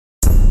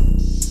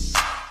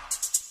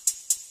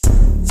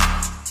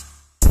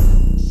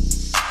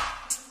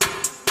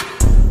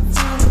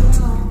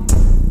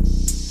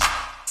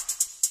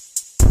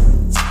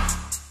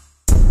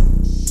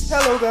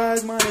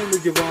guys, my name is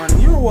Javon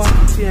and you're watching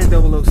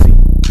TNOOC.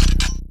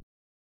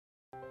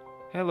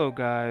 Hello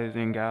guys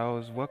and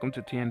gals, welcome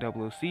to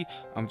TNOOC.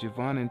 I'm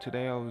Javon and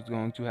today I was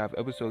going to have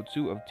episode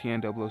 2 of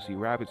TNOOC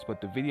Rabbits,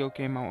 but the video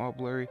came out all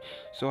blurry,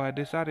 so I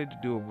decided to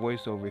do a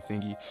voiceover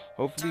thingy.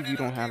 Hopefully we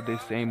don't have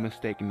this same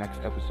mistake next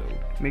episode.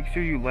 Make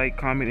sure you like,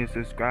 comment, and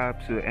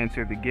subscribe to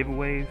enter the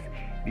giveaways,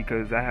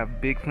 because I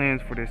have big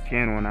plans for this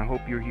channel and I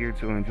hope you're here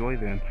to enjoy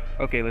them.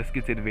 Okay, let's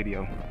get to the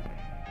video.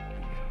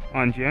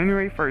 On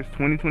January 1st,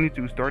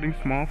 2022, starting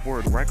small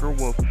forward Wrecker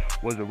Wolf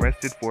was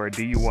arrested for a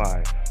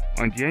DUI.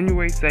 On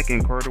January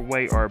 2nd, Carter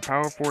White, our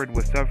power forward,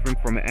 was suffering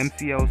from an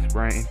MCL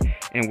sprain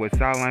and was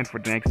sidelined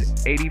for the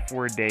next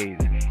 84 days.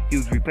 He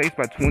was replaced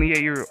by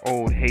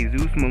 28-year-old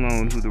Jesus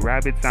Malone, who the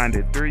Rabbits signed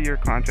a 3-year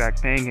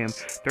contract paying him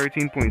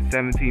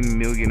 $13.17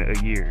 million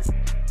a year.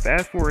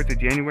 Fast forward to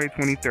January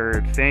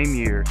 23rd, same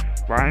year,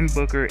 Brian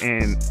Booker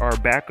and our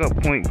backup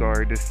point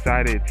guard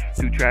decided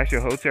to trash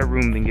a hotel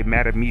room and get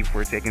mad at me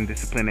for taking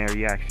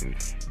disciplinary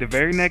actions. The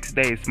very next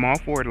day, small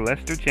forward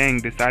Lester Chang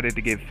decided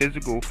to get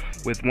physical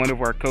with one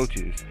of our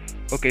coaches.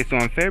 Okay, so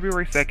on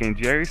February 2nd,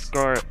 Jerry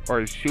Scott,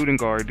 our shooting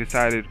guard,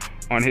 decided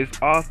on his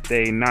off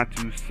day not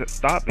to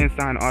stop and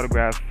sign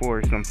autographs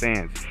for some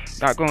fans.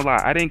 Not gonna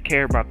lie, I didn't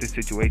care about this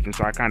situation,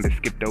 so I kinda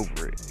skipped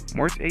over it.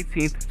 March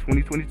 18th,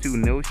 2022,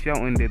 Neil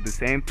Shelton did the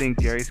same thing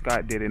Jerry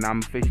Scott did, and I'm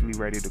officially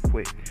ready to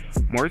quit.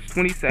 March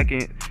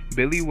 22nd,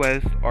 Billy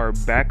West, our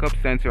backup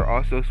center,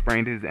 also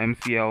sprained his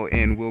MCL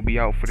and will be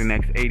out for the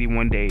next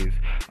 81 days.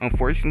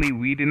 Unfortunately,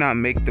 we did not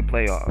make the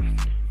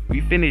playoffs. We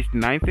finished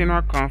 9th in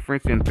our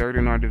conference and 3rd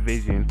in our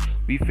division.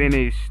 We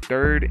finished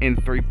 3rd in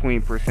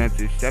 3-point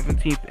percentage,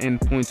 17th in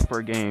points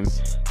per game,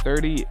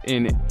 30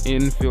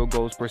 in field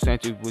goals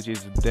percentage, which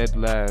is dead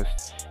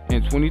last,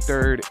 and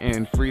 23rd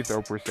in free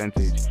throw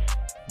percentage.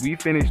 We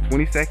finished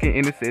 22nd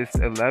in assists,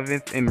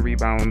 11th in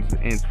rebounds,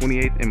 and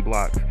 28th in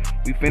blocks.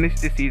 We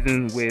finished the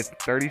season with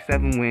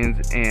 37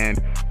 wins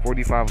and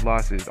 45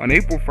 losses. On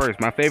April 1st,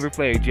 my favorite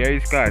player,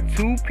 Jerry Scott,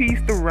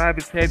 two-pieced the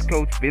Rabbits head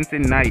coach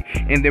Vincent Knight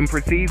and then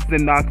proceeds to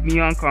knock me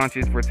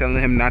unconscious for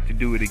telling him not to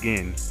do it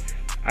again.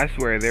 I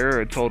swear, there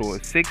are a total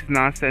of 6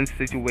 nonsense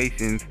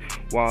situations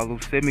while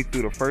simming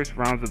through the first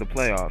rounds of the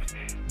playoffs.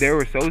 They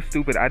were so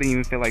stupid I didn't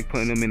even feel like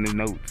putting them in the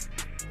notes.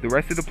 The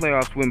rest of the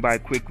playoffs went by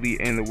quickly,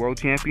 and the world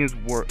champions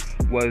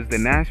was the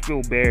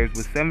Nashville Bears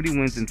with 70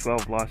 wins and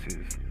 12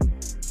 losses.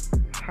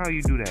 How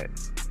you do that?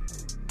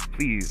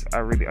 Please, I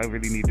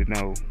really need to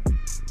know.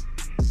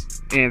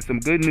 And some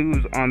good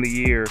news on the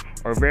year,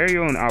 our very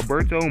own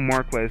Alberto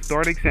Marquez,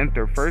 starting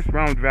center, first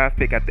round draft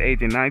pick at the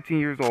age of 19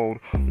 years old,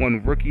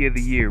 won Rookie of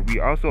the Year. We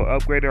also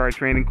upgraded our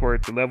training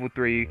court to level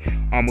 3,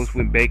 almost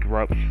went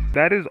bankrupt.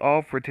 That is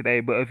all for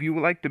today, but if you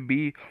would like to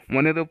be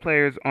one of the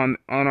players on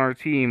our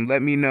team,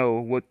 let me know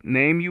what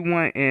name you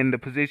want and the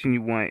position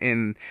you want.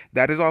 And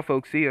that is all,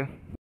 folks. See ya.